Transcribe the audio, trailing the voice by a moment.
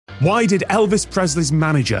Why did Elvis Presley's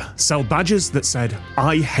manager sell badges that said,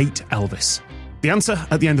 "I hate Elvis"? The answer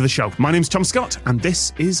at the end of the show. My name's Tom Scott, and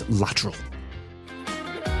this is Lateral.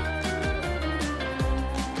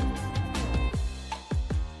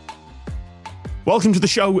 Welcome to the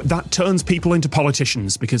show that turns people into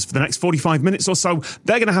politicians, because for the next 45 minutes or so,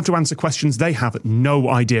 they're going to have to answer questions they have no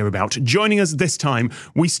idea about. Joining us this time,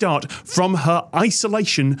 we start from her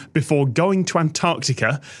isolation before going to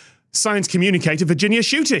Antarctica, science communicator Virginia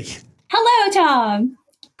Schutte. Hello, Tom.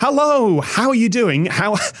 Hello. How are you doing?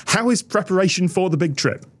 How is preparation for the big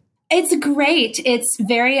trip? It's great. It's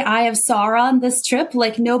very Eye of Sauron, this trip.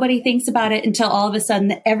 Like, nobody thinks about it until all of a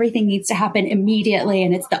sudden everything needs to happen immediately,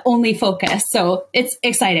 and it's the only focus. So it's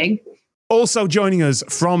exciting. Also joining us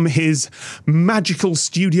from his magical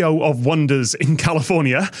studio of wonders in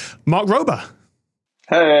California, Mark Rober.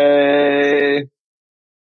 Hey.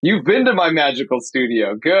 You've been to my magical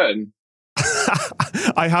studio. Good.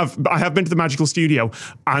 I have been to the magical studio,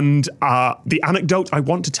 and the anecdote I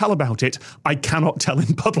want to tell about it, I cannot tell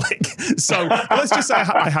in public. So let's just say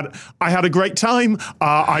I had a great time.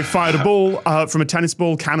 I fired a ball from a tennis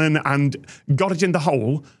ball cannon and got it in the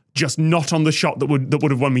hole, just not on the shot that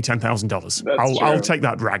would have won me $10,000. I'll take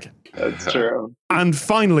that drag. That's true. And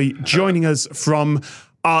finally, joining us from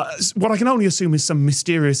what I can only assume is some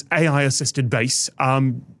mysterious AI-assisted base,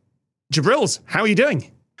 Jabrils, how are you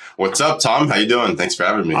doing? What's up, Tom? How you doing? Thanks for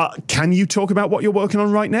having me. Can you talk about what you're working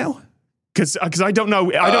on right now? Because I don't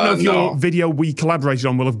know. I don't know if your video we collaborated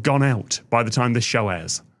on will have gone out by the time this show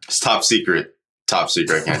airs. It's top secret. Top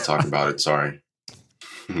secret. I can't talk about it. Sorry.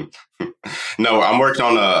 No, I'm working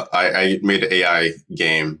on I made an AI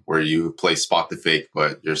game where you play Spot the Fake,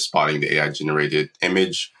 but you're spotting the AI generated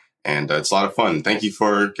image. And it's a lot of fun. Thank you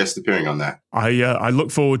for guest appearing on that. I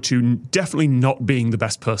look forward to definitely not being the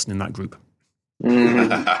best person in that group.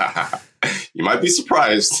 You might be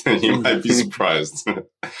surprised. You might be surprised.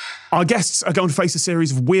 Our guests are going to face a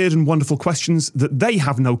series of weird and wonderful questions that they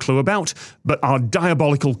have no clue about, but our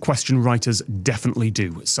diabolical question writers definitely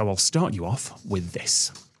do. So I'll start you off with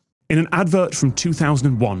this. In an advert from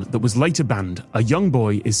 2001 that was later banned, a young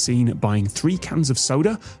boy is seen buying 3 cans of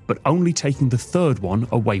soda, but only taking the third one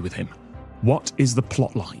away with him. What is the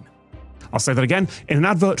plot line? I'll say that again. In an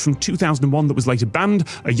advert from 2001 that was later banned,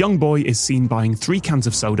 a young boy is seen buying 3 cans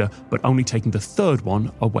of soda, but only taking the third one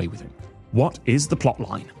away with him. What is the plot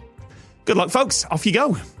line? Good luck, folks. Off you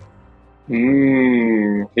go.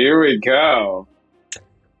 Here we go.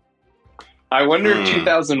 I wonder if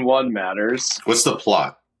 2001 matters. What's the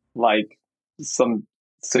plot? Like, some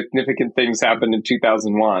significant things happened in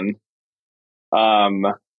 2001.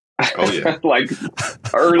 Oh, yeah. Like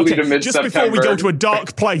early to mid-September. Just before we go to a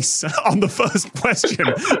dark place on the first question,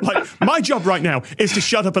 like, my job right now is to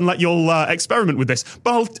shut up and let you all experiment with this.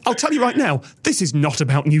 But I'll tell you right now, this is not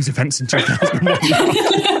about news events in 2001.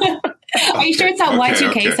 Are you sure it's not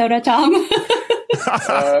Y2K soda, Tom?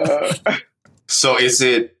 So is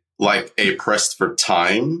it like a pressed for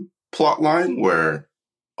time plot line where,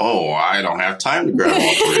 I don't have time to grab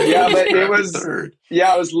all 3? Yeah, but it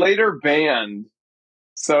was later banned.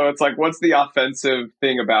 So it's like, what's the offensive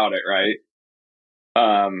thing about it, right?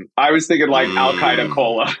 I was thinking like Al Qaeda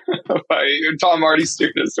Cola. Tom already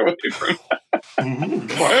steered us away from that.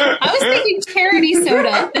 I was thinking charity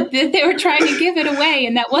soda, that they were trying to give it away,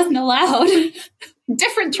 and that wasn't allowed.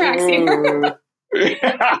 Different tracks here.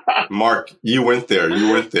 Mark, you went there.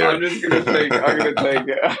 I'm just going to think, I'm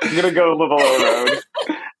going to go Live Alone Road.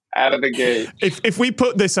 Out of the gate. If we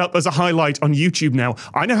put this up as a highlight on YouTube now,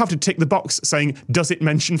 I now have to tick the box saying, does it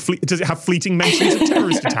have fleeting mentions of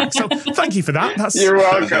terrorist attacks? So thank you for that. You're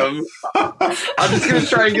welcome. I'm just going to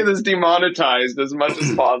try and get this demonetized as much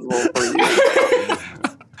as possible for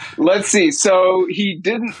you. Let's see. So he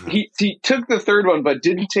took the third one, but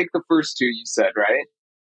didn't take the first 2, you said, right?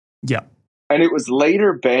 Yeah. And it was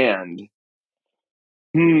later banned.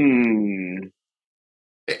 And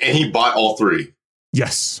he bought all 3.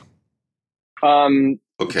 Yes. Okay.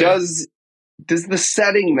 Okay. Does the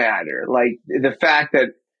setting matter? Like the fact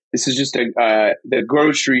that this is just the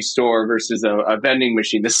grocery store versus a vending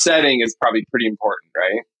machine. The setting is probably pretty important,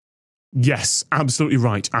 right? Yes, absolutely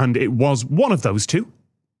right. And it was one of those 2.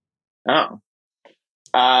 Oh.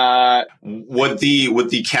 Would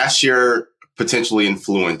the cashier potentially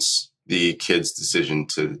influence the kid's decision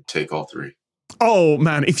to take all 3? Oh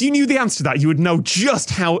man, if you knew the answer to that, you would know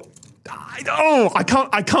just how. I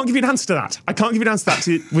can't give you an answer to that. I can't give you an answer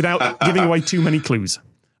to that without giving away too many clues.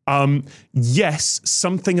 Yes,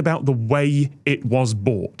 something about the way it was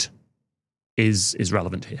bought is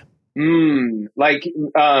relevant here. Like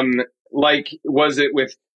was it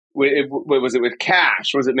with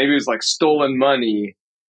cash? Maybe it was like stolen money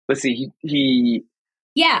let's see, he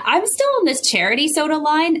Yeah, I'm still on this charity soda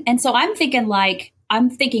line. And so I'm thinking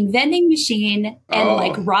vending machine and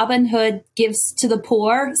like Robin Hood gives to the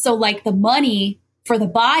poor. So like the money for the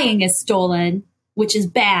buying is stolen, which is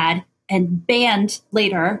bad and banned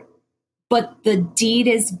later, but the deed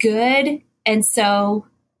is good. And so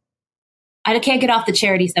I can't get off the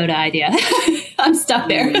charity soda idea. I'm stuck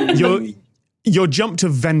there. Your jump to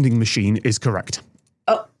vending machine is correct.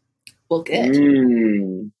 Oh, well,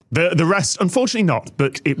 good. The rest, unfortunately not,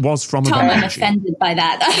 but it was from Tom, a vending I'm machine. offended by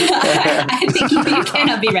that. I think you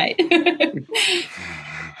cannot be right.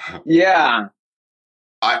 Yeah.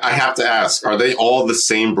 I have to ask, are they all the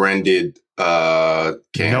same branded cans?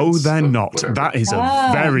 No, they're not. Whatever? That is a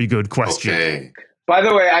very good question. Okay. By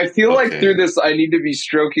the way, I feel like through this, I need to be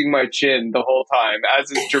stroking my chin the whole time, as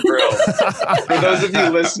is Jabril. For those of you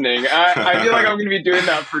listening, I feel like I'm going to be doing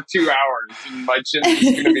that for 2 hours, and my chin's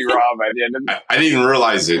just going to be raw by the end of it. I didn't even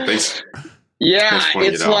realize it. Thanks. Yeah,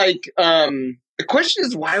 it's like, the question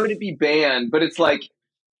is, why would it be banned? But it's like,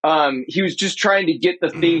 he was just trying to get the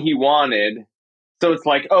thing he wanted. So it's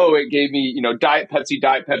like, it gave me, Diet Pepsi,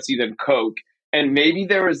 then Coke. And maybe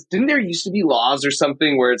didn't there used to be laws or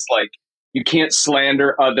something where it's like, you can't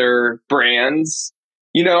slander other brands.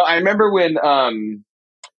 I remember when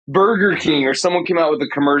Burger King or someone came out with a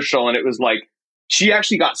commercial and it was like, she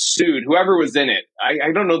actually got sued, whoever was in it.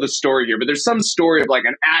 I don't know the story here, but there's some story of like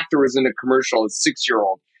an actor was in a commercial, a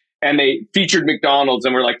 6-year-old, and they featured McDonald's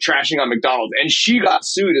and were like trashing on McDonald's. And she got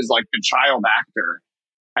sued as like the child actor.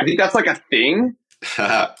 I think that's like a thing.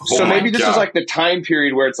 So maybe this was like the time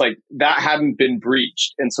period where it's like that hadn't been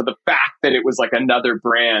breached. And so the fact that it was like another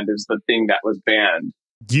brand is the thing that was banned.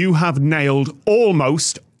 You have nailed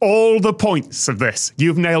almost all the points of this.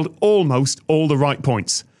 You've nailed almost all the right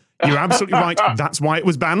points. You're absolutely right. That's why it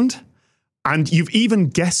was banned. And you've even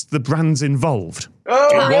guessed the brands involved.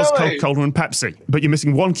 It was Coca-Cola and Pepsi. But you're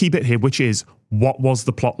missing one key bit here, which is, what was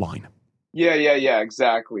the plot line? Yeah,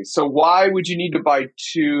 exactly. So why would you need to buy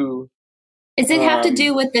two? Does it have to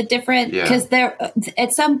do with the different, because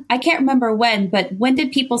I can't remember when, but when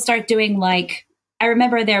did people start doing like, I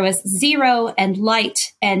remember there was Zero and Light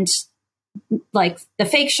and like the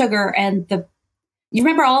fake sugar and you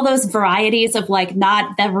remember all those varieties of like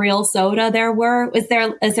not the real soda there were? Is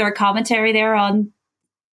there a commentary there on,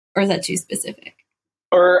 or is that too specific?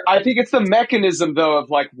 Or I think it's the mechanism though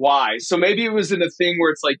of like why. So maybe it was in a thing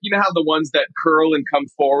where it's like, how the ones that curl and come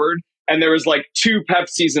forward? And there was like 2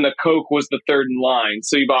 Pepsis and a Coke was the third in line.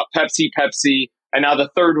 So you bought Pepsi, and now the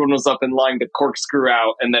third one was up in line to corkscrew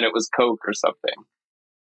out, and then it was Coke or something.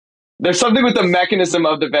 There's something with the mechanism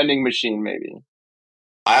of the vending machine, maybe.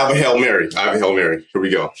 I have a Hail Mary. Here we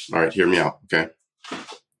go. All right, hear me out, okay?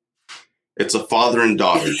 It's a father and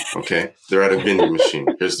daughter, okay? They're at a vending machine.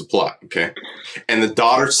 Here's the plot, okay? And the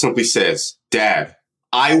daughter simply says, Dad,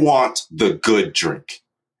 I want the good drink.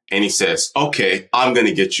 And he says, okay, I'm going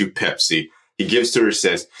to get you Pepsi. He gives to her,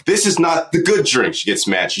 says, this is not the good drink. She gets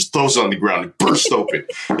mad. She throws it on the ground and bursts open.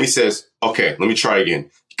 And he says, okay, let me try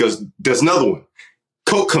again. He goes, there's another one.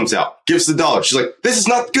 Coke comes out, gives the $1. She's like, this is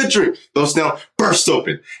not the good drink. Throws down, bursts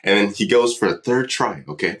open. And then he goes for a third try,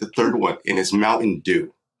 okay? The third one in his Mountain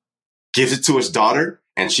Dew. Gives it to his daughter,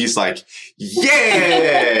 and she's like,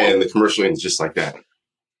 yeah! And the commercial ends just like that.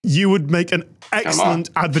 You would make an excellent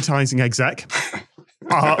advertising exec.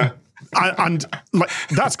 And like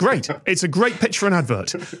that's great. It's a great pitch for an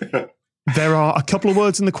advert. There are a couple of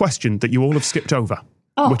words in the question that you all have skipped over,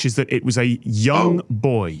 which is that it was a young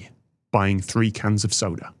boy buying 3 cans of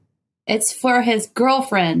soda. It's for his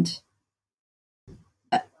girlfriend.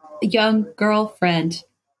 Young girlfriend.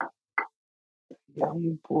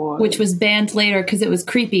 Young boy. Which was banned later because it was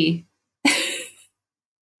creepy.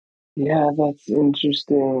 Yeah, that's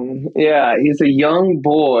interesting. Yeah, he's a young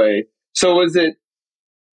boy. So was it?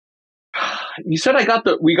 You said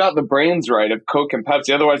we got the brains right of Coke and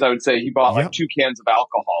Pepsi. Otherwise, I would say he bought like 2 cans of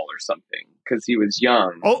alcohol or something because he was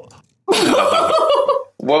young.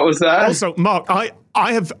 What was that? Also, Mark,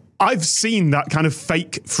 I've seen that kind of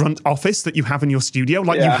fake front office that you have in your studio.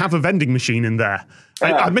 Like you have a vending machine in there.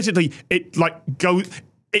 Admittedly, it like goes.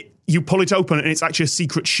 You pull it open and it's actually a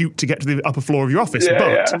secret chute to get to the upper floor of your office.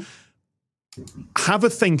 Have a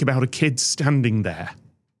think about a kid standing there.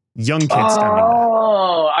 Young kid standing there.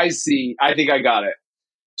 Oh, I see. I think I got it.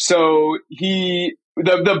 So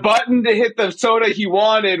the button to hit the soda he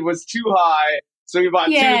wanted was too high. So he bought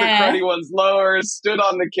 2 of the cruddy ones lower, stood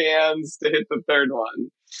on the cans to hit the third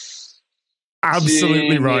one.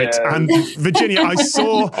 Absolutely right. And Virginia, I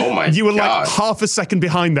saw you were like half a second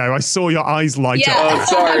behind there. I saw your eyes light up. Oh,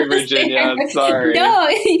 sorry, Virginia. Sorry. No,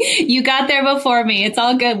 you got there before me. It's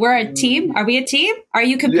all good. We're a team. Are we a team? Are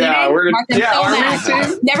you competing? Yeah, are we a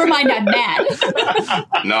team? Never mind, I'm mad.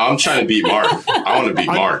 No, I'm trying to beat Mark. I want to beat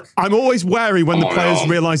Mark. I'm always wary when the players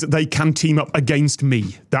realize that they can team up against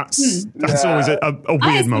me. That's always a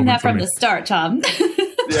weird moment that from me. the start, Tom.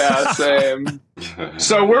 Yeah, same.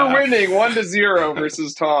 So we're winning 1-0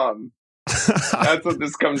 versus Tom. That's what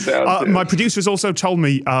this comes down to. My producers also told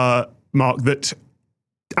me, Mark, that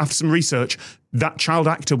after some research, that child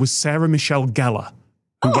actor was Sarah Michelle Gellar,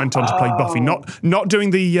 who went on to play Buffy. Not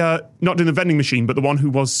doing the vending machine, but the one who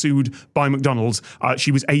was sued by McDonald's.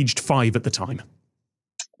 She was aged 5 at the time.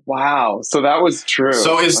 Wow. So that was true.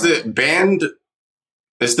 So is the band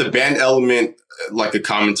element like a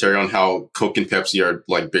commentary on how Coke and Pepsi are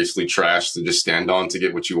like basically trash to just stand on to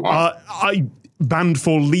get what you want? I banned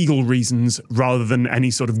for legal reasons rather than any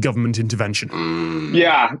sort of government intervention.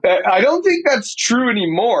 Yeah, I don't think that's true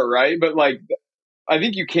anymore, right? But like, I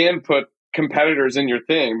think you can put competitors in your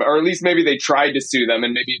thing, or at least maybe they tried to sue them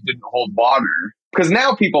and maybe it didn't hold water. Because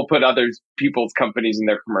now people put other people's companies in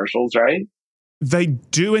their commercials, right? They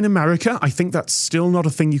do in America. I think that's still not a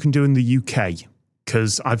thing you can do in the UK.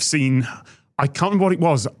 Because I've seen, I can't remember what it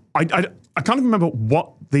was. I can't remember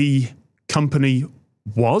what the company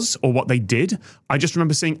was or what they did. I just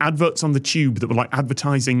remember seeing adverts on the tube that were like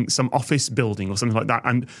advertising some office building or something like that.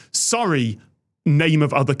 And sorry, name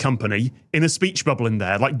of other company in a speech bubble in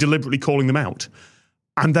there, like deliberately calling them out.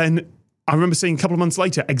 And then I remember seeing a couple of months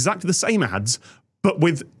later exactly the same ads, but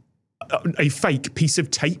with a fake piece of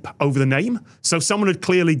tape over the name. So someone had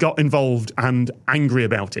clearly got involved and angry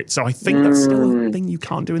about it. So I think that's still a thing you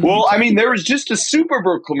can't do in the UK. I mean, there was just a Super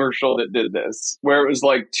Bowl commercial that did this, where it was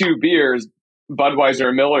like 2 beers, Budweiser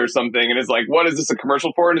or Miller or something, and it's like, what is this a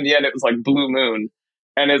commercial for? And in the end, it was like Blue Moon.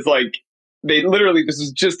 And it's like, they literally, this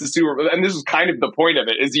was just a Super Bowl, and this was kind of the point of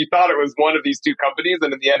it, is you thought it was one of these 2 companies,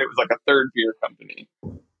 and in the end, it was like a third beer company.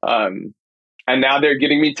 And now they're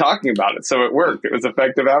getting me talking about it. So it worked. It was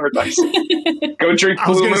effective advertising. Go drink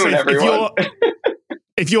Blue Moon, everyone.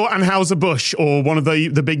 If you're Anheuser-Busch or one of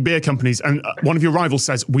the big beer companies and one of your rivals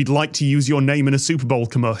says, we'd like to use your name in a Super Bowl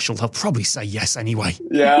commercial, they'll probably say yes anyway.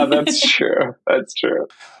 Yeah, that's true. That's true.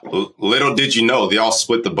 Little did you know, they all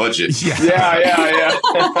split the budget. Yeah.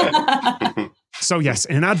 So yes,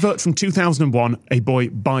 in an advert from 2001, a boy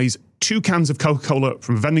buys 2 cans of Coca-Cola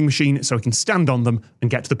from a vending machine so he can stand on them and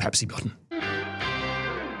get to the Pepsi button.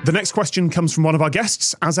 The next question comes from one of our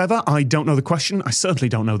guests. As ever, I don't know the question. I certainly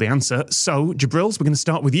don't know the answer. So, Jabrils, we're going to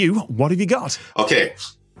start with you. What have you got? Okay.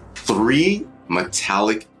 3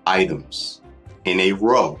 metallic items in a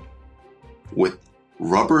row with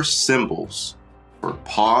rubber symbols for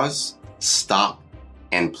pause, stop,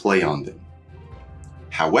 and play on them.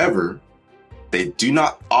 However, they do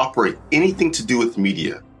not operate anything to do with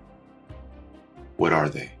media. What are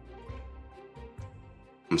they?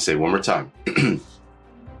 I'm going to say it one more time.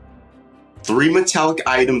 3 metallic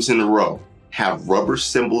items in a row have rubber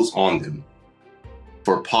symbols on them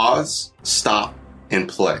for pause, stop, and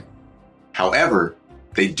play. However,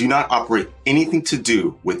 they do not operate anything to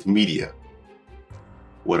do with media.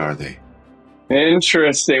 What are they?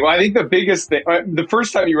 Interesting. Well, I think the biggest thing, the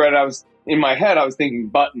first time you read it, I was thinking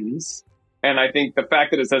buttons. And I think the fact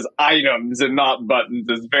that it says items and not buttons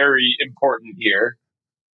is very important here.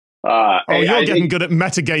 You're getting good at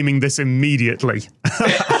metagaming this immediately.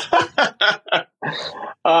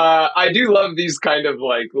 I do love these kind of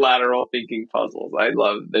like lateral thinking puzzles.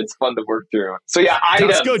 It's fun to work through. So yeah,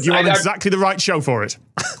 items. That's good. You're on exactly the right show for it.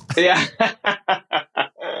 Yeah.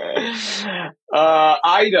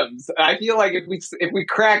 Items. I feel like if we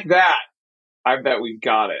crack that, I bet we've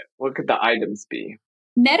got it. What could the items be?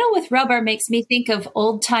 Metal with rubber makes me think of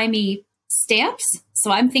old-timey stamps.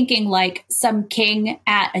 So I'm thinking like some king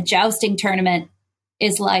at a jousting tournament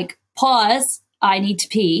is like, pause, I need to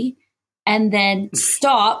pee. And then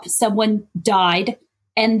stop, someone died.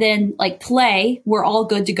 And then like play, we're all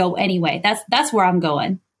good to go anyway. That's where I'm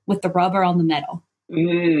going with the rubber on the metal.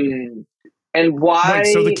 And why?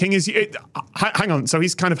 Wait, so the king is... hang on. So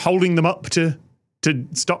he's kind of holding them up to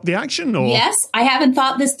stop the action? Or? Yes, I haven't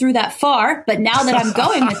thought this through that far, but now that I'm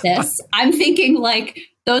going with this, I'm thinking like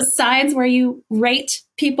those signs where you rate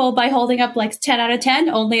people by holding up like 10 out of 10,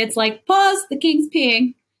 only it's like, pause, the king's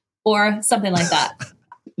peeing, or something like that.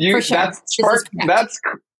 For sure.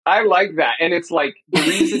 I like that. And it's like the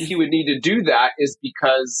reason he would need to do that is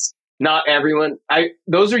because not everyone,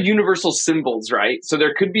 those are universal symbols, right? So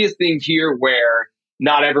there could be a thing here where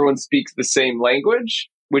not everyone speaks the same language.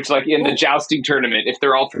 which like in the jousting tournament, if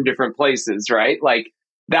they're all from different places, right? Like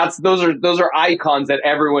those are icons that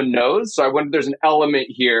everyone knows. So I wonder if there's an element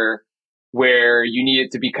here where you need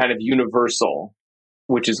it to be kind of universal,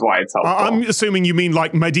 which is why it's helpful. I'm assuming you mean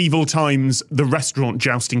like medieval times, the restaurant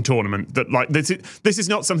jousting tournament. That like this is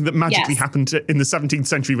not something that magically happened in the 17th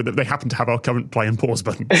century, but that they happen to have our current play and pause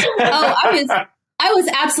buttons. I was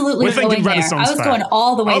absolutely going there. I was going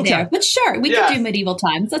all the way there. But sure, we could do medieval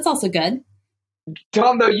times. That's also good.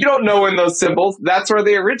 Tom, though, you don't know when those symbols, that's where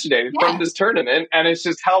they originated from this tournament, and it's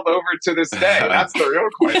just held over to this day. That's the real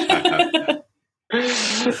question.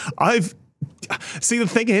 See, the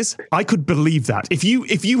thing is, I could believe that. If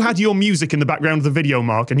you had your music in the background of the video,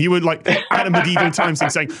 Mark, and you were like at a medieval time thing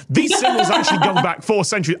saying, these symbols actually go back 4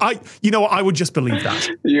 centuries, you know what, I would just believe that.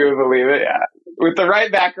 You would believe it, yeah. With the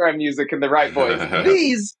right background music and the right voice.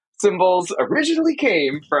 These symbols originally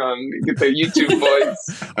came from the YouTube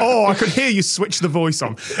voice. Oh, I could hear you switch the voice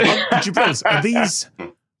on. Jabrils,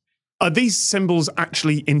 are these symbols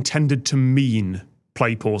actually intended to mean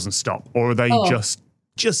play, pause, and stop? Or are they just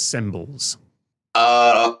symbols?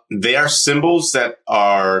 They are symbols that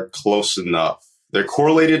are close enough. They're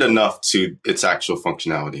correlated enough to its actual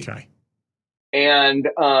functionality. Okay. And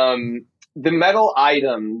the metal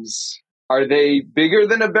items, are they bigger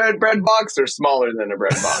than a bread box or smaller than a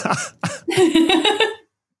bread box?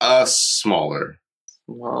 Smaller.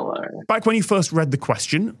 Smaller. Back when you first read the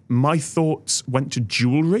question, my thoughts went to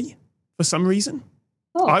jewelry for some reason.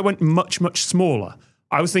 Oh. I went much, much smaller.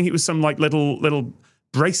 I was thinking it was some like little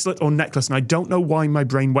bracelet or necklace, and I don't know why my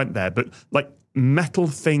brain went there, but like metal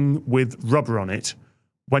thing with rubber on it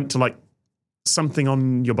went to like something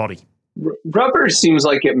on your body. Rubber seems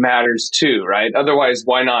like it matters too, right? Otherwise,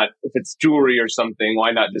 why not? If it's jewelry or something,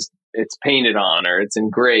 why not just it's painted on or it's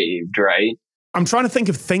engraved, right? I'm trying to think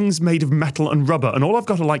of things made of metal and rubber, and all I've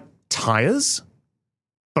got are like tires,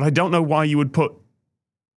 but I don't know why you would put.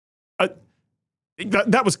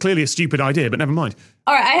 That was clearly a stupid idea, but never mind.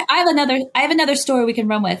 All right, I have another story we can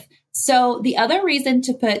run with. So the other reason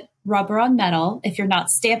to put rubber on metal, if you're not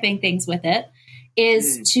stamping things with it,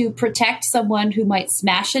 is to protect someone who might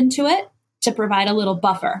smash into it, to provide a little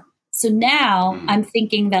buffer. So now I'm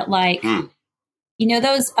thinking that like, you know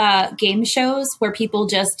those game shows where people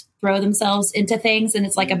just throw themselves into things and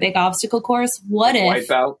it's like a big obstacle course? What if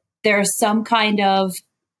there's some kind of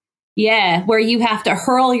where you have to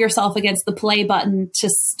hurl yourself against the play button to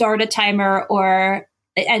start a timer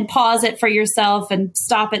and pause it for yourself and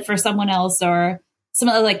stop it for someone else or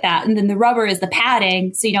something like that. And then the rubber is the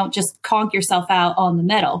padding, so you don't just conk yourself out on the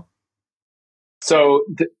metal. So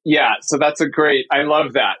so that's I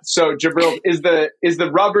love that. So Jabril, is the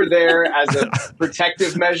rubber there as a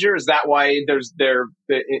protective measure? Is that why they're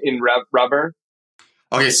in rubber?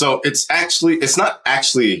 Okay, so it's not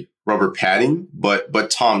actually rubber padding,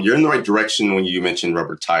 but Tom, you're in the right direction when you mentioned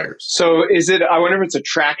rubber tires. So I wonder if it's a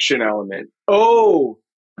traction element.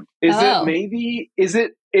 Is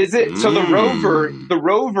it so the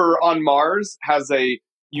rover on Mars has a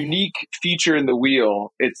unique feature in the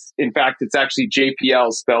wheel. It's actually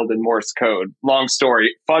JPL spelled in Morse code. Long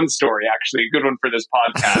story, fun story, actually, a good one for this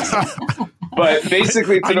podcast. But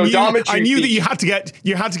basically, it's an odometry. I knew that you had to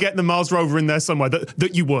get the Mars rover in there somewhere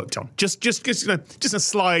that you worked on. Just to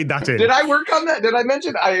slide that in. Did I work on that? Did I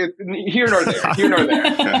mention? Here nor there.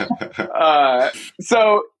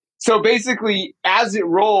 So basically, as it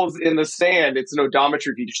rolls in the sand, it's an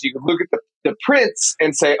odometry feature. So you can look at the prints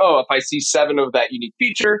and say, oh, if I see 7 of that unique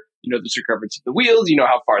feature, you know the circumference of the wheels, you know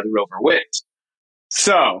how far the rover went.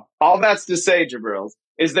 So all that's to say, Jabrils,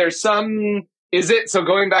 so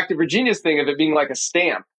going back to Virginia's thing of it being like a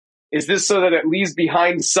stamp, is this so that it leaves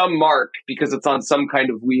behind some mark because it's on some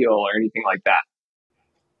kind of wheel or anything like that?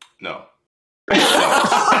 No.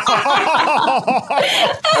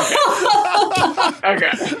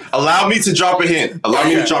 Okay. Allow me to drop a hint.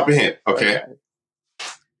 Okay.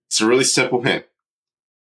 It's a really simple hint.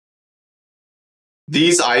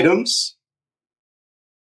 These items,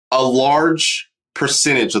 a large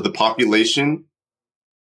percentage of the population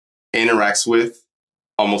interacts with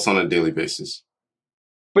almost on a daily basis.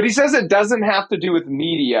 But he says it doesn't have to do with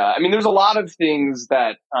media. I mean, there's a lot of things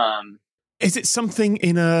that... Is it something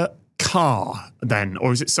in a car then,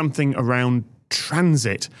 or is it something around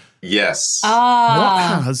transit? Yes.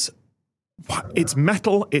 It's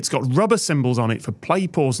metal, it's got rubber symbols on it for play,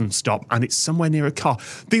 pause, and stop, and it's somewhere near a car.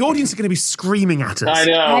 The audience are going to be screaming at us. I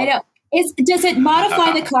know. Does it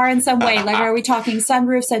modify the car in some way? Like, are we talking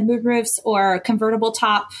sunroofs and moonroofs or convertible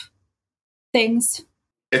top things?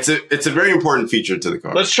 It's a very important feature to the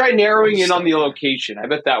car. Let's try narrowing in on the location. I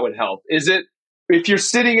bet that would help. Is it, if you're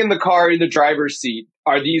sitting in the car in the driver's seat,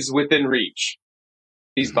 are these within reach?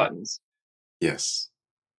 These buttons. Yes.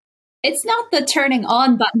 It's not the turning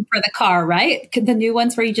on button for the car, right? The new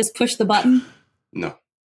ones where you just push the button? No.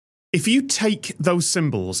 If you take those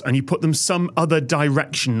symbols and you put them some other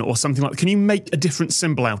direction or something like that, can you make a different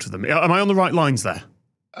symbol out of them? Am I on the right lines there?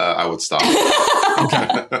 I would stop.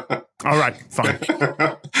 Okay. All right, fine.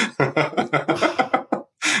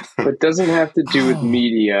 It doesn't have to do with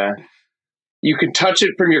media. You can touch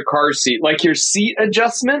it from your car seat, like your seat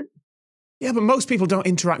adjustment. Yeah, but most people don't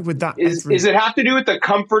interact with that. Is it have to do with the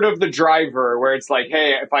comfort of the driver, where it's like,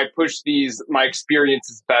 hey, if I push these, my experience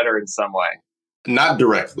is better in some way? Not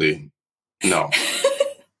directly. No.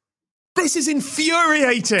 This is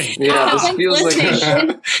infuriating. Yeah, this feels like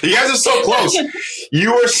you guys are so close.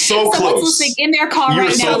 You are so Someone's close. listening in their car You're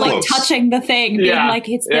right so now, like close. touching the thing, being like,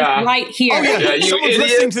 it's right here. Oh, yeah. you Someone's idiot.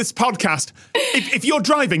 listening to this podcast. If you're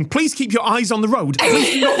driving, please keep your eyes on the road.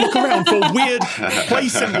 Please do not look around for weird play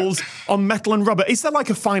symbols on metal and rubber. Is there like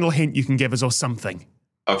a final hint you can give us or something?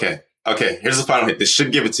 Okay. Here's the final hint. This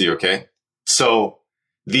should give it to you, okay? So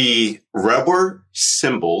the rubber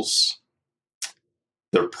symbols,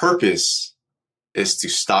 their purpose is to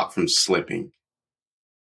stop from slipping.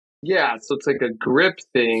 Yeah, so it's like a grip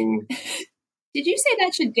thing. Did you say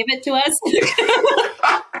that should give it to us?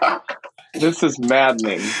 This is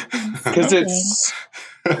maddening because it's.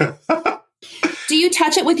 Do you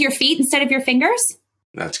touch it with your feet instead of your fingers?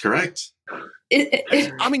 That's correct.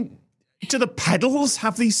 I mean, do the pedals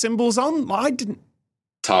have these symbols on? I didn't.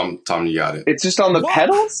 Tom, you got it. It's just on the What?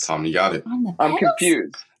 pedals? Tom, you got it. On the I'm pedals?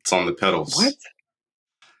 confused. It's on the pedals. What?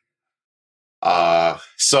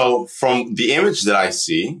 So from the image that I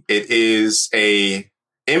see, it is a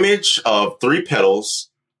image of 3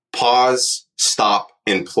 pedals: pause, stop,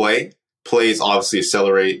 and play. Play is obviously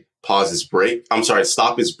accelerate. Pause is brake. I'm sorry,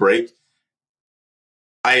 stop is brake.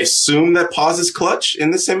 I assume that pause is clutch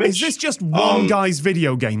in this image. Is this just one guy's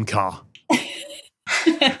video game car?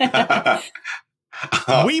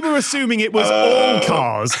 We were assuming it was all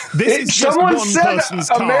cars. This is just Someone one said person's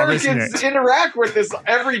car, Americans isn't it? interact with this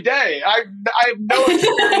every day. I have no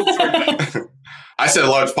experience with it. I said a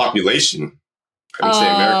large population. I didn't say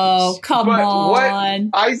Oh, Americans. come But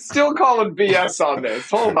on. I still call it BS on this.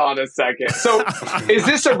 Hold on a second. So is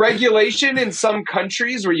this a regulation in some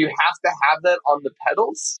countries where you have to have that on the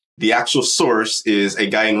pedals? The actual source is a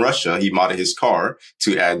guy in Russia. He modded his car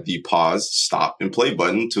to add the pause, stop, and play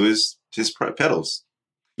button to his pedals.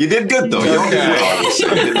 You did good, though. You did well, I would say.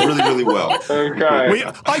 You did really, really well. Okay.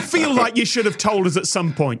 I feel like you should have told us at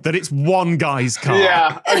some point that it's one guy's car.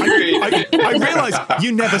 Yeah, agreed. I realise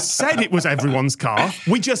you never said it was everyone's car.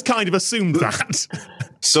 We just kind of assumed that.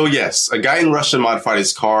 So, yes, a guy in Russia modified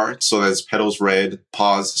his car so that his pedals read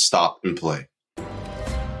pause, stop, and play.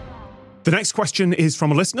 The next question is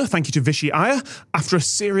from a listener. Thank you to Vishy Iyer. After a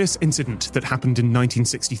serious incident that happened in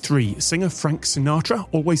 1963, singer Frank Sinatra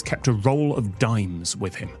always kept a roll of dimes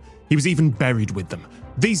with him. He was even buried with them.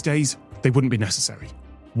 These days, they wouldn't be necessary.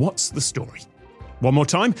 What's the story? One more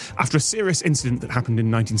time. After a serious incident that happened in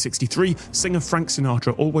 1963, singer Frank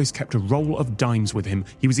Sinatra always kept a roll of dimes with him.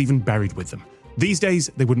 He was even buried with them. These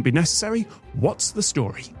days, they wouldn't be necessary. What's the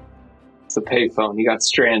story? It's a payphone. He got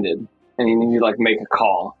stranded and he needed to make a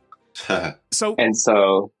call. So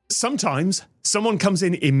Sometimes someone comes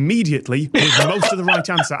in immediately with most of the right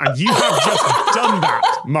answer, and you have just done that,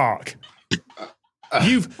 Mark.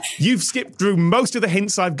 You've skipped through most of the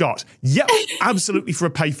hints I've got. Yep, absolutely for a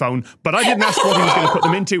payphone, but I didn't ask what he was going to put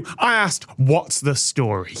them into. I asked, what's the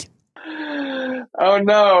story? Oh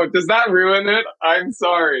no, does that ruin it? I'm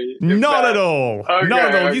sorry. Not at all. Okay, Not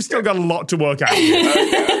at all. okay. You still got a lot to work out.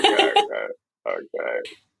 Okay.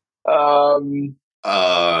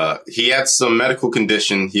 He had some medical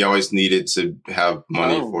condition. He always needed to have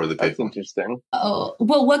money for the That's payphone. interesting. Oh,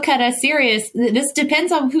 well, what kind of serious? This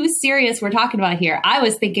depends on who's serious we're talking about here. I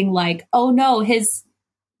was thinking like, oh no, his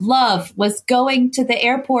love was going to the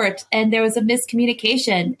airport and there was a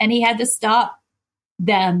miscommunication and he had to stop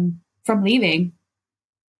them from leaving.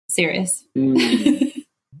 Serious.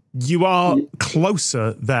 You are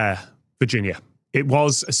closer there, Virginia. It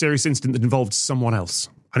was a serious incident that involved someone else,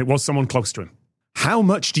 and it was someone close to him. How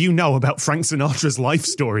much do you know about Frank Sinatra's life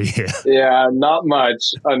story here? Yeah, not much.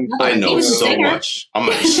 I know so much. I'm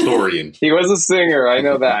a historian. He was a singer. I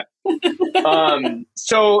know that.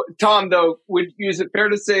 So, Tom, though, is it fair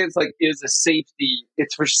to say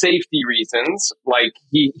it's for safety reasons? Like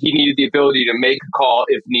he needed the ability to make a call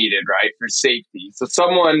if needed, right? For safety. So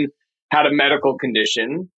someone had a medical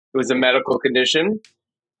condition. It was a medical condition.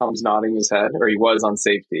 Tom's nodding his head, or he was on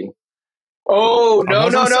safety. Oh, no. I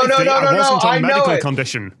wasn't on I know medical it.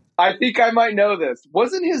 condition. I think I might know this.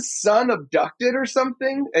 Wasn't his son abducted or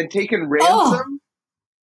something and taken ransom?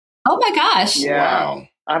 Oh my gosh. Yeah. Wow.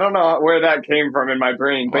 I don't know where that came from in my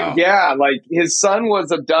brain, but Wow. yeah, like his son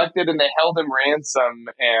was abducted and they held him ransom,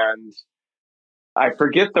 and I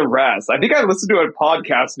forget the rest. I think I listened to a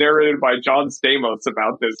podcast narrated by John Stamos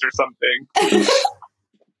about this or something.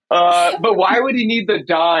 But why would he need the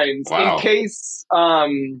dimes Wow. in case?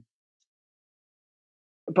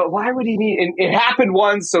 But why would he need? It happened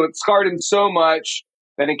once, so it scarred him so much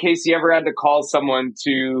that in case he ever had to call someone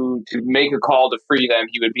to make a call to free them,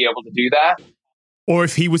 he would be able to do that. Or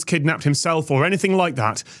if he was kidnapped himself or anything like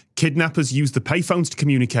that, kidnappers used the payphones to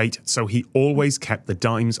communicate, so he always kept the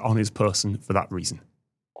dimes on his person for that reason.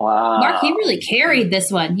 Wow. Mark, you really carried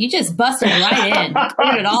this one. You just busted right in.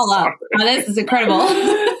 Put it all up. Oh, this is incredible.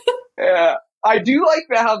 Yeah. I do like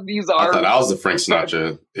how these are. I thought I was the Frank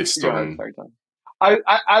Sinatra historian. Sorry, Tom.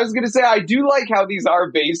 I was going to say, I do like how these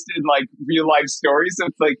are based in like real life stories. So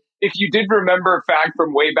it's like, if you did remember a fact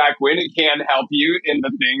from way back when, it can help you in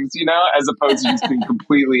the things, as opposed to just being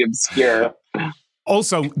completely obscure.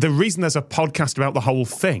 Also, the reason there's a podcast about the whole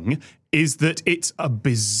thing is that it's a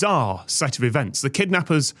bizarre set of events. The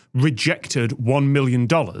kidnappers rejected $1 million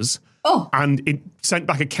and it sent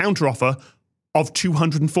back a counteroffer of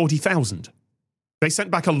 $240,000. They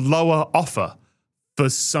sent back a lower offer for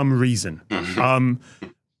some reason.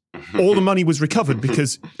 All the money was recovered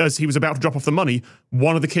because as he was about to drop off the money,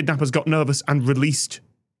 one of the kidnappers got nervous and released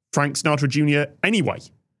Frank Sinatra Jr. anyway.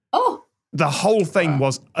 Oh. The whole thing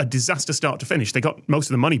was a disaster start to finish. They got most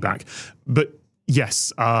of the money back. But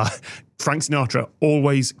yes, Frank Sinatra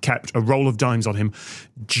always kept a roll of dimes on him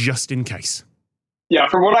just in case. Yeah,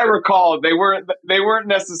 from what I recall, they weren't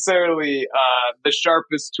necessarily the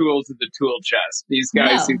sharpest tools in the tool chest. These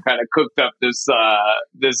guys who kind of cooked up this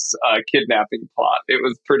kidnapping plot. It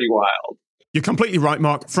was pretty wild. You're completely right,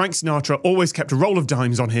 Mark. Frank Sinatra always kept a roll of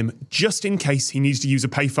dimes on him just in case he needs to use a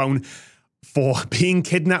payphone for being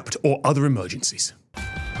kidnapped or other emergencies.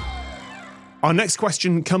 Our next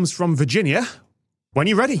question comes from Virginia. When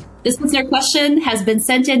you're ready. This listener question has been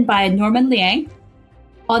sent in by Norman Liang.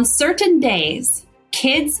 On certain days,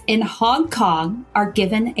 kids in Hong Kong are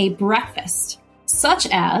given a breakfast, such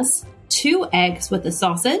as 2 eggs with a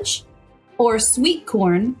sausage or sweet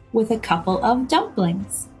corn with a couple of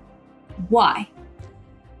dumplings. Why?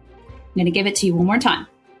 I'm going to give it to you one more time.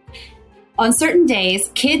 On certain days,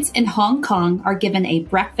 kids in Hong Kong are given a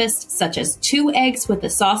breakfast such as 2 eggs with a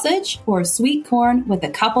sausage or sweet corn with a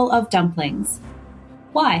couple of dumplings.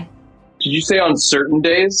 Why? Did you say on certain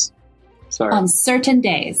days? Sorry. On certain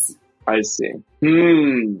days. I see.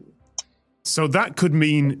 So that could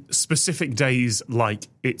mean specific days like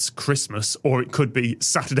it's Christmas, or it could be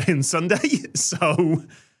Saturday and Sunday. So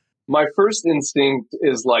my first instinct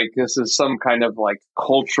is like this is some kind of like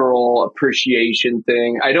cultural appreciation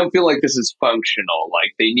thing. I don't feel like this is functional.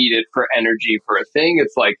 Like they need it for energy for a thing.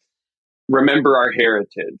 It's like remember our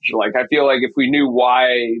heritage. Like I feel like if we knew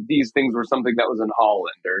why these things were something that was in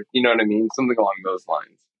Holland, or you know what I mean, something along those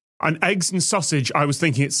lines. And eggs and sausage, I was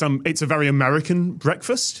thinking it's a very American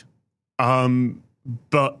breakfast.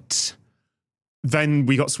 But then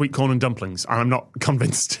we got sweet corn and dumplings, and I'm not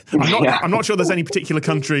convinced. I'm not sure there's any particular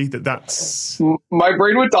country that's... My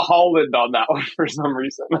brain went to Holland on that one for some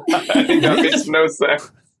reason. I think that makes no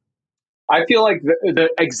sense. I feel like the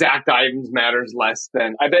exact items matters less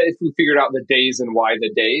than... I bet if we figured out the days and why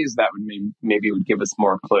the days, that would maybe would give us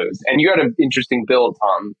more clues. And you had an interesting bill,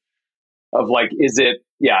 Tom, of like, is it,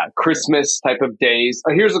 Christmas type of days?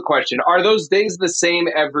 Here's a question. Are those days the same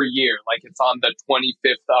every year? Like it's on the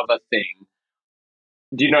 25th of a thing?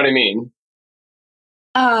 Do you know what I mean?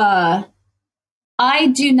 I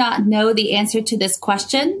do not know the answer to this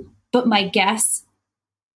question, but my guess,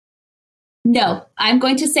 no. I'm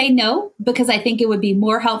going to say no, because I think it would be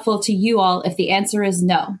more helpful to you all if the answer is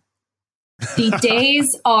no. The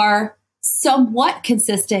days are somewhat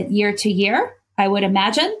consistent year to year, I would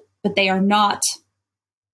imagine, but they are not.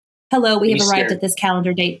 Hello, we have arrived at this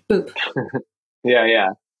calendar date. Boop.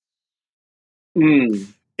 Yeah.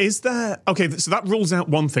 Is there... Okay, so that rules out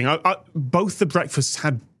one thing. Both the breakfasts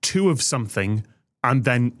had 2 of something and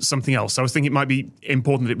then something else. I was thinking it might be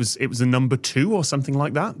important that it was a number 2 or something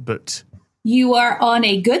like that, but... You are on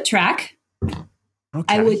a good track. Okay.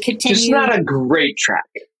 I would continue... Just not a great track.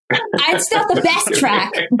 It's not the best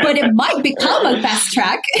track, but it might become a best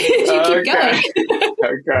track if you keep going.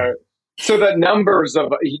 Okay. So the numbers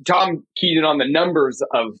of... Tom keyed in on the numbers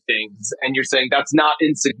of things, and you're saying that's not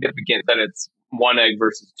insignificant that it's 1 egg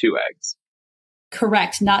versus 2 eggs.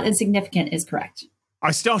 Correct. Not insignificant is correct.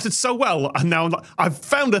 I started so well, and now I've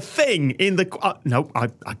found a thing in the... no, I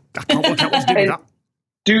can't work out what to do with that.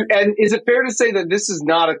 And is it fair to say that this is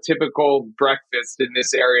not a typical breakfast in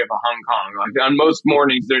this area of Hong Kong? Like on most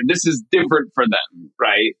mornings, this is different for them,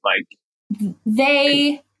 right? Like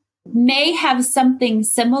they may have something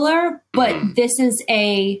similar, but this is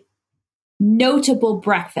a notable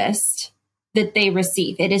breakfast that they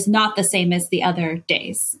receive. It is not the same as the other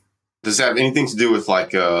days. Does that have anything to do with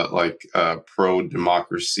like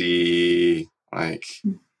pro-democracy, like,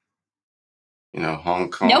 Hong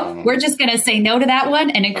Kong? Nope. We're just going to say no to that one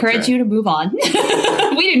and encourage you to move on.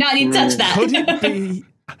 We do not need to touch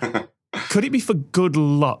that. Could it be for good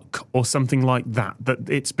luck or something like that? That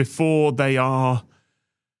it's before they're off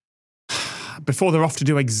to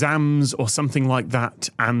do exams or something like that,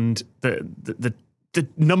 and the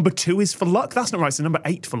number 2 is for luck? That's not right. It's the number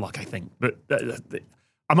 8 for luck, I think. But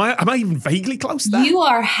am I even vaguely close there? You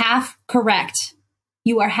are half correct.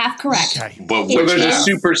 Okay. So there's a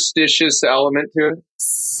superstitious element to it?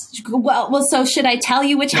 Well, so should I tell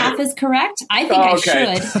you which half is correct? I think I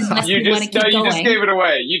should. Unless you just gave it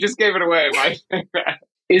away. You just gave it away, Mike.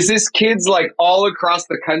 Is this kids like all across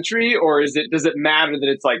the country, or does it matter that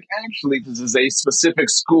it's like, actually this is a specific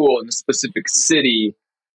school in a specific city,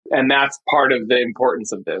 and that's part of the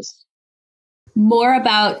importance of this? More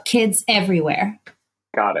about kids everywhere.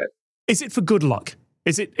 Got it. Is it for good luck?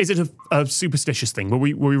 Is it a superstitious thing? Were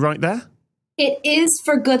we right there? It is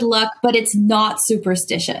for good luck, but it's not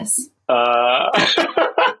superstitious.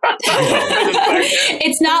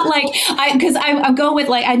 It's not like because I'm going with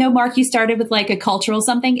like, I know, Mark, you started with like a cultural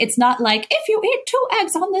something. It's not like if you eat 2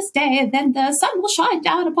 eggs on this day, then the sun will shine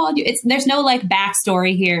down upon you. There's no like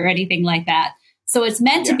backstory here or anything like that. So it's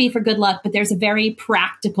meant to be for good luck, but there's a very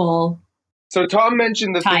practical. So Tom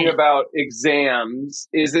mentioned the thing about exams.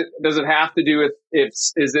 Does it have to do with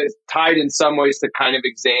is it tied in some ways to kind of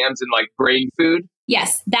exams and like brain food?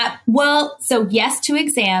 Yes, so yes to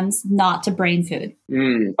exams, not to brain food.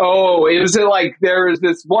 Oh, is it like there was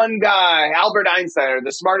this one guy, Albert Einstein,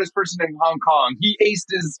 the smartest person in Hong Kong. He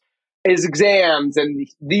aced his exams, and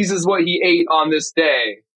this is what he ate on this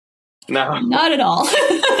day. No, not at all.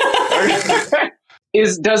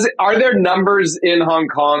 Are there numbers in Hong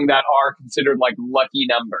Kong that are considered like lucky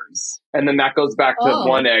numbers? And then that goes back to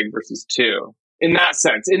 1 egg versus 2. In that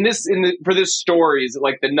sense, for this story, is it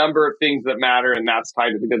like the number of things that matter, and that's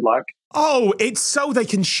tied to the good luck? Oh, it's so they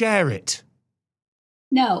can share it.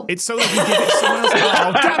 No. It's so they can give it to someone else.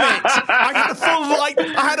 Oh, damn it.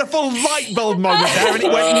 I had a full light bulb moment there, and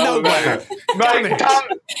it went nowhere. Mike,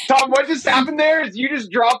 Tom, what just happened there is you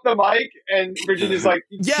just dropped the mic, and Virginia's like,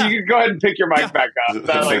 you can go ahead and pick your mic back up.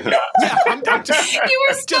 I'm just, you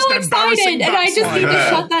were so excited, and I just need to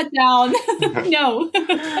shut that down. No.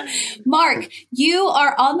 Mark, you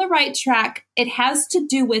are on the right track. It has to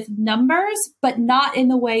do with numbers, but not in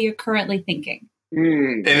the way you're currently thinking.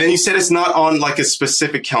 And then you said it's not on like a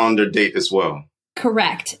specific calendar date as well.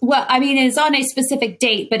 Correct. Well, I mean, it's on a specific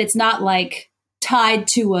date, but it's not like tied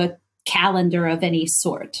to a calendar of any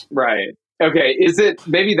sort. Right. Okay.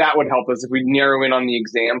 Maybe that would help us if we narrow in on the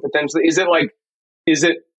exam potentially. Is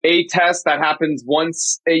it a test that happens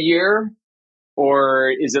once a year,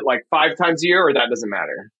 or is it like 5 times a year, or that doesn't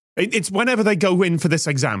matter? It's whenever they go in for this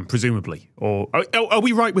exam, presumably. Or are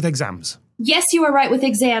we right with exams? Yes, you are right with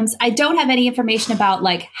exams. I don't have any information about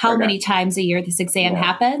like how many times a year this exam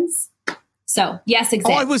happens. So, yes,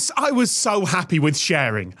 exams. I was so happy with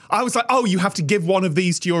sharing. I was like, you have to give one of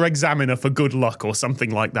these to your examiner for good luck or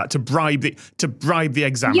something like that to bribe the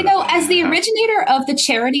examiner. You know, as the originator of the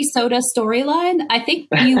charity soda storyline, I think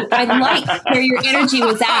I like where your energy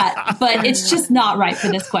was at, but it's just not right for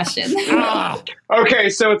this question. Okay,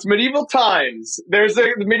 so it's medieval times. There's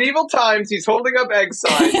the medieval times. He's holding up egg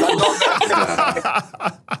signs.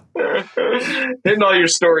 Hitting all your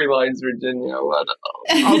storylines, Virginia.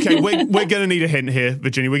 Okay, we're going to need a hint here,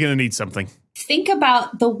 Virginia. We're going to need something. Think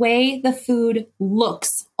about the way the food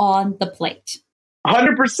looks on the plate.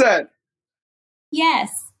 100%.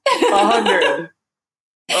 Yes. 100.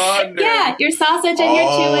 Yeah, your sausage and your 2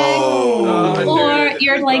 eggs. Or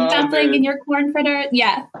your like dumpling and your corn fritter.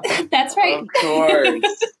 Yeah, that's right. Of course.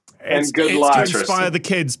 And good luck. To inspire the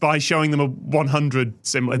kids by showing them a 100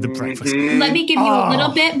 similar to breakfast. Let me give you a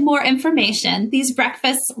little bit more information. These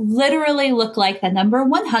breakfasts literally look like the number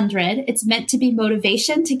 100. It's meant to be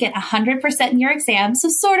motivation to get 100% in your exam. So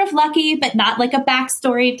sort of lucky, but not like a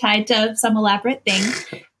backstory tied to some elaborate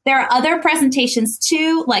thing. There are other presentations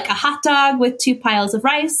too, like a hot dog with 2 piles of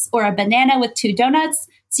rice or a banana with 2 donuts.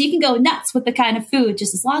 So you can go nuts with the kind of food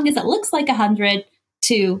just as long as it looks like 100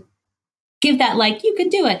 to give that like, you can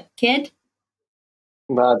do it, kid.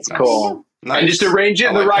 That's cool. Nice. And just arrange it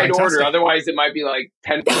in the right order. Otherwise, it might be like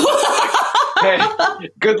 10. Hey,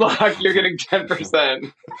 good luck. You're getting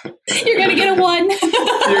 10%. You're going to get a 1.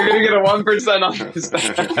 You're going to get a 1% on this.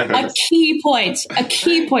 A key point. A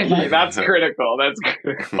key point, Mike. That's critical. That's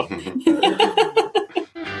critical.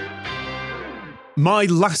 My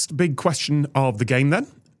last big question of the game then.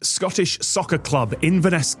 Scottish soccer club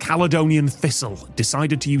Inverness Caledonian Thistle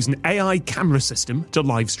decided to use an AI camera system to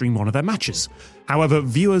live stream one of their matches. However,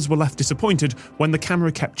 viewers were left disappointed when the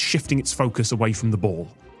camera kept shifting its focus away from the ball.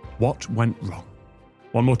 What went wrong?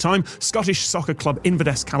 One more time, Scottish soccer club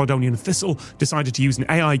Inverness Caledonian Thistle decided to use an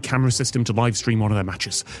AI camera system to live stream one of their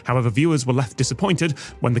matches. However, viewers were left disappointed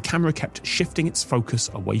when the camera kept shifting its focus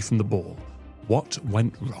away from the ball. What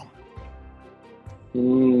went wrong?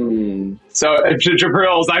 So,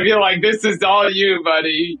 Jabril's, I feel like this is all you,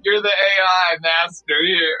 buddy. You're the AI master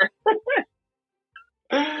here.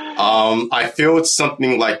 I feel it's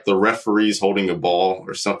something like the referee's holding a ball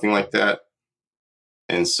or something like that.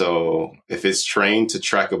 And so if it's trained to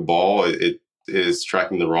track a ball, it is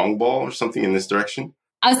tracking the wrong ball or something in this direction.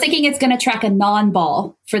 I was thinking it's going to track a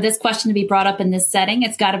non-ball. For this question to be brought up in this setting,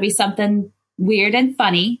 it's got to be something weird and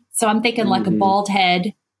funny. So I'm thinking like a bald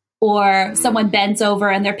head, or someone bends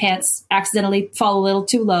over and their pants accidentally fall a little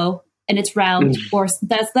too low and it's round. Or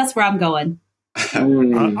that's where I'm going.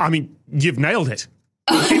 I mean, you've nailed it.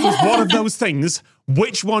 It was one of those things.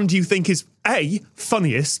 Which one do you think is A,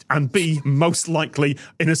 funniest, and B, most likely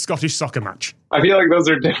in a Scottish soccer match? I feel like those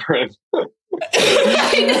are different.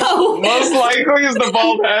 I know. Most likely is the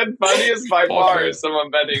bald head. Funniest by far is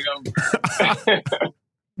someone bending over.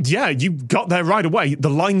 Yeah, you got there right away. The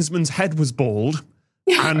linesman's head was bald,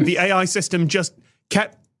 and the AI system just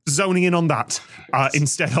kept zoning in on that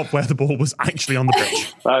instead of where the ball was actually on the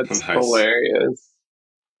pitch. That's hilarious.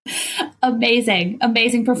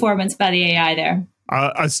 Amazing performance by the AI there.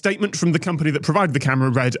 A statement from the company that provided the camera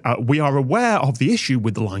read, "We are aware of the issue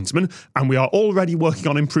with the linesman, and we are already working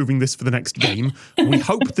on improving this for the next game. We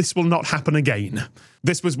hope this will not happen again."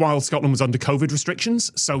 This was while Scotland was under COVID restrictions,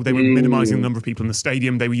 so they were minimising the number of people in the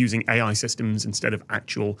stadium. They were using AI systems instead of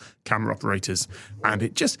actual camera operators, and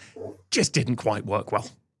it just didn't quite work well.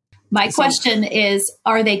 My question is,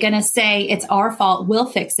 are they going to say it's our fault, we'll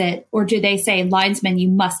fix it, or do they say, linesman, you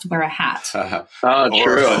must wear a hat?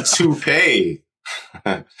 True. Or a toupee.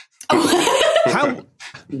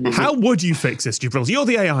 How would you fix this, Jabril? You're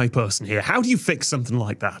the AI person here. How do you fix something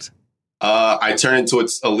like that? I turn into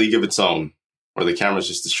a league of its own, where the camera's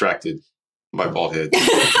just distracted by bald head.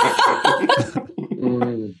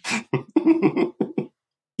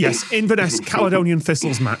 Yes, Inverness Caledonian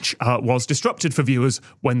Thistle's match was disrupted for viewers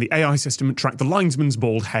when the AI system tracked the linesman's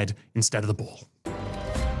bald head instead of the ball.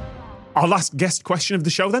 Our last guest question of the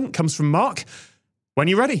show then comes from Mark. When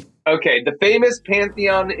you're ready. Okay, the famous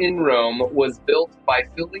Pantheon in Rome was built by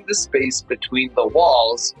filling the space between the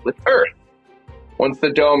walls with earth. Once the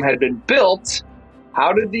dome had been built,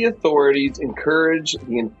 how did the authorities encourage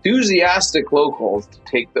the enthusiastic locals to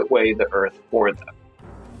take away the earth for them?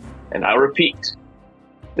 And I'll repeat.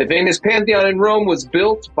 The famous Pantheon in Rome was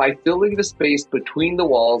built by filling the space between the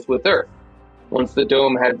walls with earth. Once the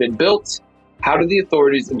dome had been built, how did the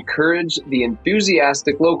authorities encourage the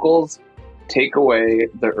enthusiastic locals take away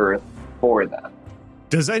the earth for them?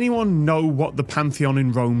 Does anyone know what the Pantheon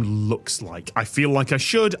in Rome looks like? I feel like I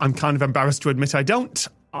should. I'm kind of embarrassed to admit I don't.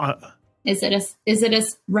 Is it a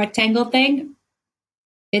rectangle thing?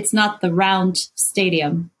 It's not the round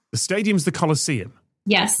stadium. The stadium's the Colosseum.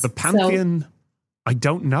 Yes. The Pantheon, I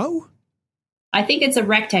don't know. I think it's a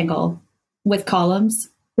rectangle with columns,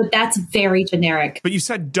 but that's very generic. But you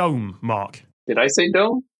said dome, Mark. Did I say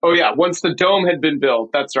dome? Oh, yeah. Once the dome had been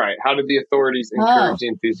built, that's right. How did the authorities encourage the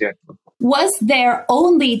enthusiasm? Was there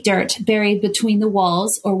only dirt buried between the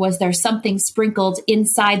walls, or was there something sprinkled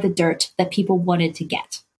inside the dirt that people wanted to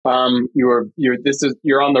get? You're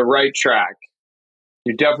on the right track.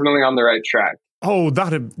 You're definitely on the right track. Oh,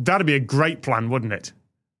 that'd be a great plan, wouldn't it?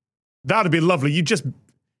 That'd be lovely. You just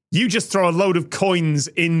throw a load of coins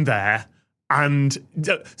in there and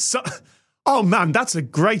oh man, that's a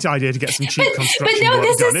great idea to get some cheap construction. But no, work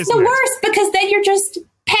this done, is the worst, because then you're just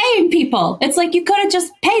paying people. It's like you could have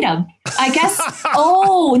just paid them, I guess.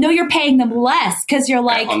 Oh, no, you're paying them less because you're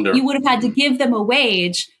like, you would have had to give them a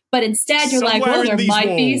wage. But instead, you're like, well, there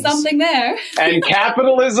might be something there. And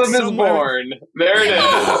capitalism is born. There it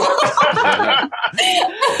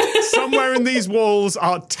is. Somewhere in these walls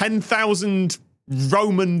are 10,000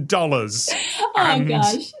 Roman dollars. Oh,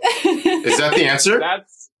 gosh. Is that the answer?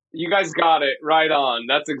 You guys got it right on.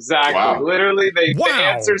 That's exactly. Wow. Literally, the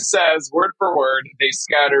answer says, word for word, they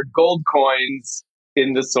scattered gold coins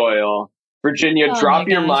in the soil. Virginia, drop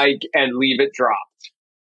your mic and leave it dropped.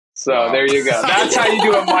 So there you go. That's how you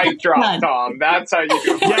do a mic drop, Tom. That's how you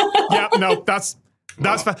do it. No, that's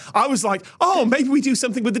fair. I was like, oh, maybe we do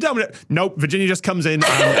something with the dominant. Nope, Virginia just comes in and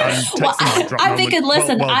takes the mic drop. I'm thinking,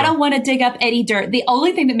 listen, I don't want to dig up any dirt. The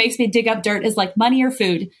only thing that makes me dig up dirt is like money or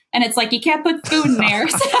food. And it's like, you can't put food in there.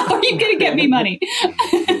 So how are you going to get me money?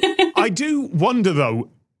 I do wonder, though,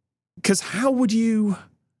 because how would you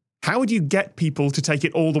get people to take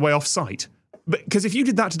it all the way off site? Because if you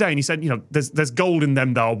did that today and you said, there's gold in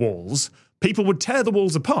them there walls, people would tear the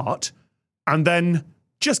walls apart and then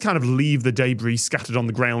just kind of leave the debris scattered on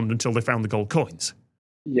the ground until they found the gold coins.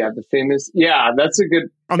 Yeah, that's a good...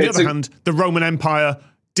 On the other hand, the Roman Empire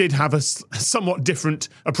did have a somewhat different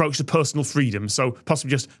approach to personal freedom, so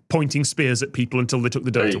possibly just pointing spears at people until they took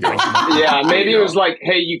the dirt away. Yeah, maybe it was like,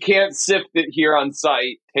 hey, you can't sift it here on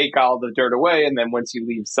site, take all the dirt away, and then once you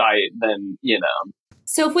leave site, then,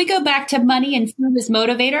 So if we go back to money and food as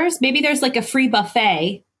motivators, maybe there's like a free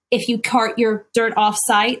buffet. If you cart your dirt off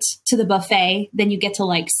site to the buffet, then you get to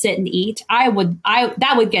like sit and eat.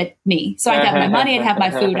 That would get me. So I'd have my money, I'd have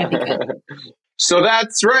my food, I'd be good. So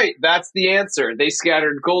that's right. That's the answer. They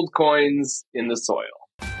scattered gold coins in the soil.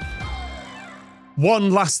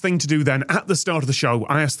 One last thing to do then. At the start of the show,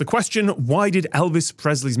 I asked the question, why did Elvis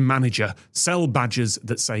Presley's manager sell badges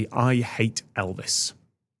that say, I hate Elvis?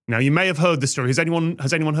 Now, you may have heard this story. Has anyone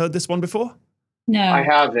heard this one before? No. I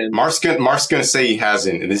haven't. Mark's going to say he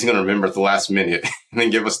hasn't, and he's going to remember at the last minute and then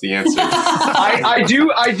give us the answer. I do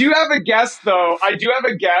have a guess, though. I do have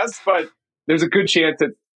a guess, but there's a good chance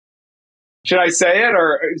that... Should I say it,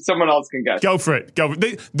 or someone else can guess? Go for it.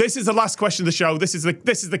 This is the last question of the show. This is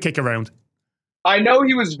the kick around. I know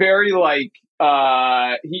he was very like...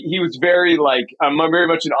 he was very like, I'm very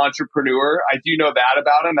much an entrepreneur. I do know that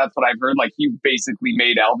about him. That's what I've heard. Like, he basically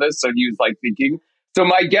made Elvis, so he was like thinking... So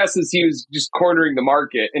my guess is he was just cornering the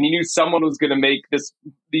market, and he knew someone was going to make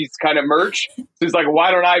these kind of merch. So he's like,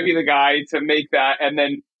 why don't I be the guy to make that? And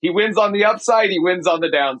then he wins on the upside, he wins on the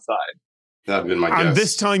downside. That'd been my guess. And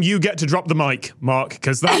this time you get to drop the mic, Mark,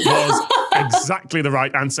 because that was exactly the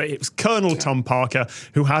right answer. It was Colonel Tom Parker,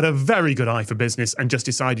 who had a very good eye for business and just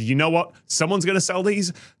decided, you know what? Someone's going to sell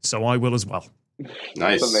these, so I will as well.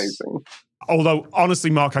 Nice. That's amazing. Although,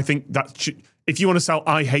 honestly, Mark, I think that if you want to sell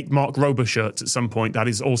I Hate Mark Rober shirts at some point, that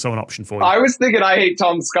is also an option for you. I was thinking I Hate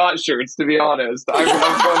Tom Scott shirts, to be honest. I'm going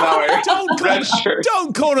that way.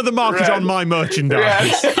 Don't corner the market on my merchandise.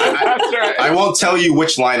 Yes, that's right. I won't tell you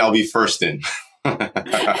which line I'll be first in.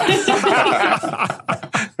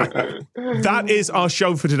 That is our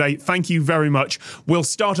show for today. Thank you very much. We'll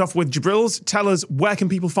start off with Jabrils. Tell us, where can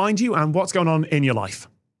people find you and what's going on in your life?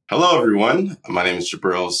 Hello, everyone. My name is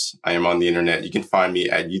Jabrils. I am on the internet. You can find me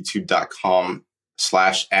at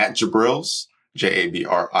youtube.com/@Jabrils,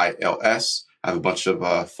 Jabrils. I have a bunch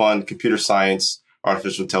of fun computer science,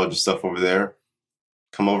 artificial intelligence stuff over there.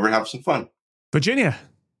 Come over and have some fun. Virginia.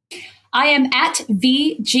 I am at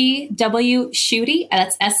VGW Shooty.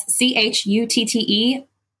 That's SCHUTTE.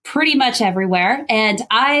 Pretty much everywhere. And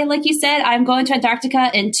I, like you said, I'm going to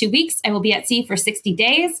Antarctica in 2 weeks. I will be at sea for 60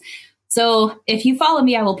 days. So if you follow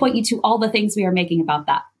me, I will point you to all the things we are making about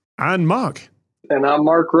that. And Mark. And I'm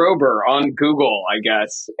Mark Rober on Google, I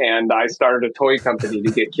guess. And I started a toy company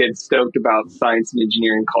to get kids stoked about science and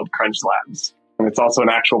engineering called Crunch Labs. And it's also an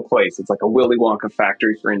actual place. It's like a Willy Wonka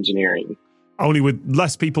factory for engineering. Only with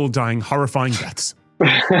less people dying horrifying deaths.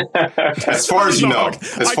 As far as you know.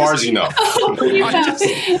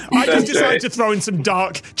 I just decided to throw in some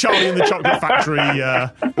dark Charlie and the Chocolate Factory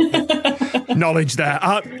knowledge there.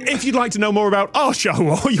 If you'd like to know more about our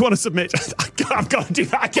show or you want to submit, I've got to do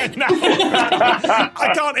that again now.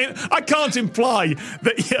 I can't imply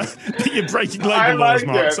that you're breaking label laws,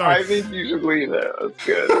 Mark. So I think you should leave it. That's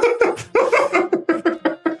good.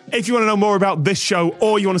 If you want to know more about this show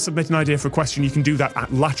or you want to submit an idea for a question, you can do that at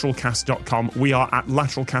lateralcast.com. We are at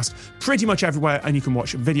lateralcast pretty much everywhere, and you can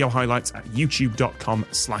watch video highlights at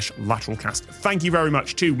youtube.com/lateralcast. Thank you very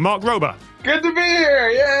much to Mark Rober. Good to be here.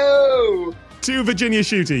 Yo! To Virginia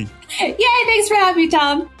Shooty. Yay, thanks for having me,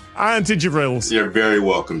 Tom. And to Jabrils. You're very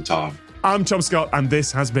welcome, Tom. I'm Tom Scott, and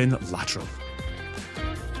this has been Lateral.